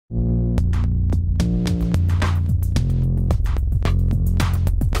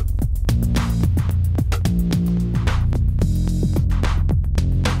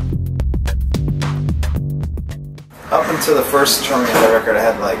until the first Charming Hala record, I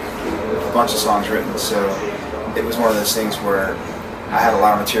had like a bunch of songs written, so it was one of those things where I had a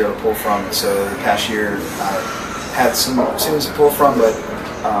lot of material to pull from. So the past year, I had some tunes to pull from, but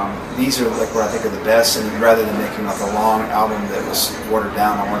these are like what I think are the best. And rather than making like a long album that was watered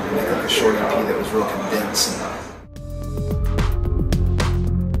down, I wanted to make like a short EP that was real condensed.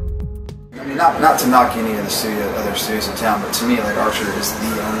 I mean, not to knock any of the other studios in town, but to me, like Archer is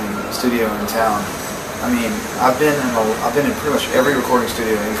the only studio in town. I mean, I've been in pretty much every recording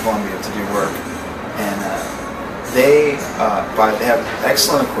studio in Columbia to do work, and they have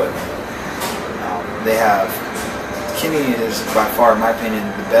excellent equipment. Kenny is by far, in my opinion,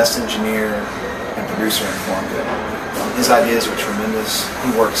 the best engineer and producer in Columbia. His ideas are tremendous.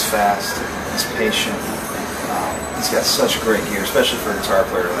 He works fast. He's patient. He's got such great gear, especially for a guitar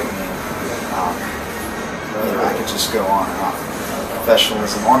player like me. I could just go on and on.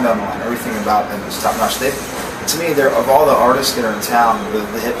 Professionalism, on down the line, everything about them is top notch. To me, of all the artists that are in town,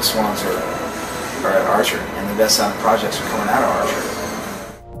 the hippest ones are at Archer, and the best sounding projects are coming out of Archer.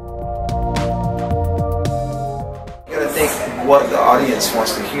 You gotta think what the audience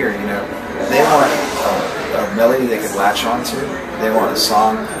wants to hear. You know, they want a melody they could latch onto. They want a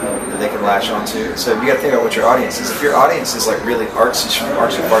song that they can latch onto. So you gotta think about what your audience is. If your audience is like really artsy,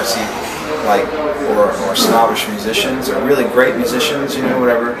 like or snobbish musicians, or really great musicians, you know,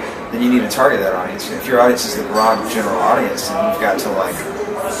 whatever, then you need to target that audience. If your audience is the broad general audience, then you've got to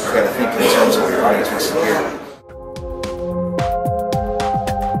think in terms of what your audience wants to hear.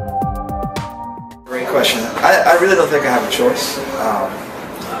 Great question. I really don't think I have a choice.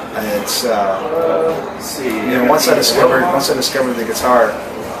 You know, once I discovered the guitar,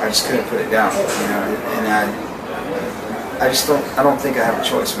 I just couldn't put it down. You know, and I don't think I have a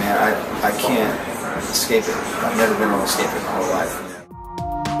choice, man. I can't escape it. I've never been able to escape it my whole life.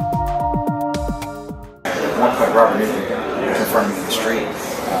 At one point, Robert Newton confronted me in the street.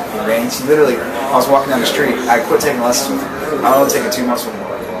 It rains. Literally, I was walking down the street. I quit taking lessons with him. I was taking 2 months with him.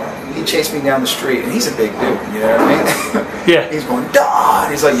 He chased me down the street, and he's a big dude, you know what I mean? Yeah. He's going, "Dawn!"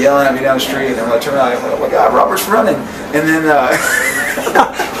 He's like yelling at me down the street, and I'm like, turn around, I'm like, "Oh my God, Robert's running!" And then,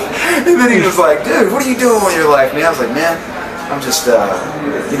 and then he was like, "Dude, what are you doing with your life, man?" I was like, "Man, I'm just,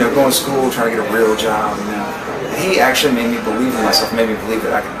 you know, going to school, trying to get a real job." You know, and he actually made me believe in myself, made me believe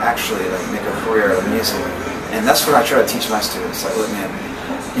that I could actually like make a career out of music. And that's what I try to teach my students. Like, look, man,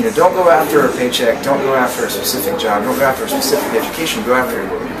 you know, don't go after a paycheck, don't go after a specific job, don't go after a specific education. Go after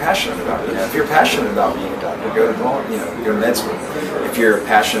what you're passionate about. You know, if you're passionate about being a doctor, go to med school. If you're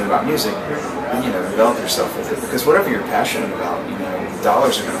passionate about music, then, you know, develop yourself with it. Because whatever you're passionate about, you know,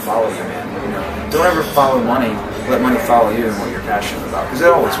 dollars are going to follow you, man. You know, don't ever follow money. Let money follow you and what you're passionate about. Because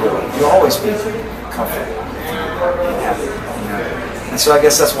it always will. You'll always be comfortable and happy. You know, and so I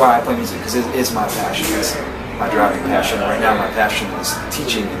guess that's why I play music, because it is my passion. It's my driving passion. Right now, my passion is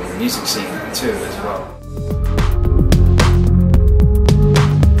teaching in the music scene too, as well.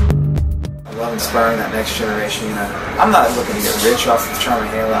 I love inspiring that next generation. You know, I'm not looking to get rich off of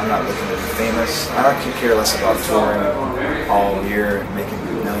Charming Hala. I'm not looking to be famous. I don't care less about touring all year and making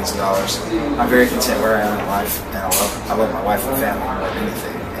millions of dollars. I'm very content where I am in life, and I love my wife and family more than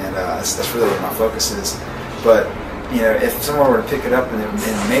anything. And that's really what my focus is. But you know, if someone were to pick it up and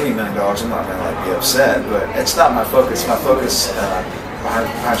maybe $1 million, I'm not going to like be upset. But it's not my focus. My focus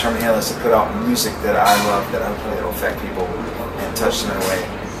behind Charming Hala is to put out music that I love, that hopefully it'll affect people and touch them in a way,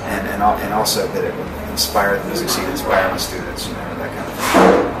 and also that it will inspire the music scene, inspire my students, you know, that kind of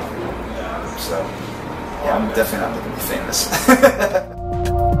thing. So yeah, I'm definitely not looking to be famous.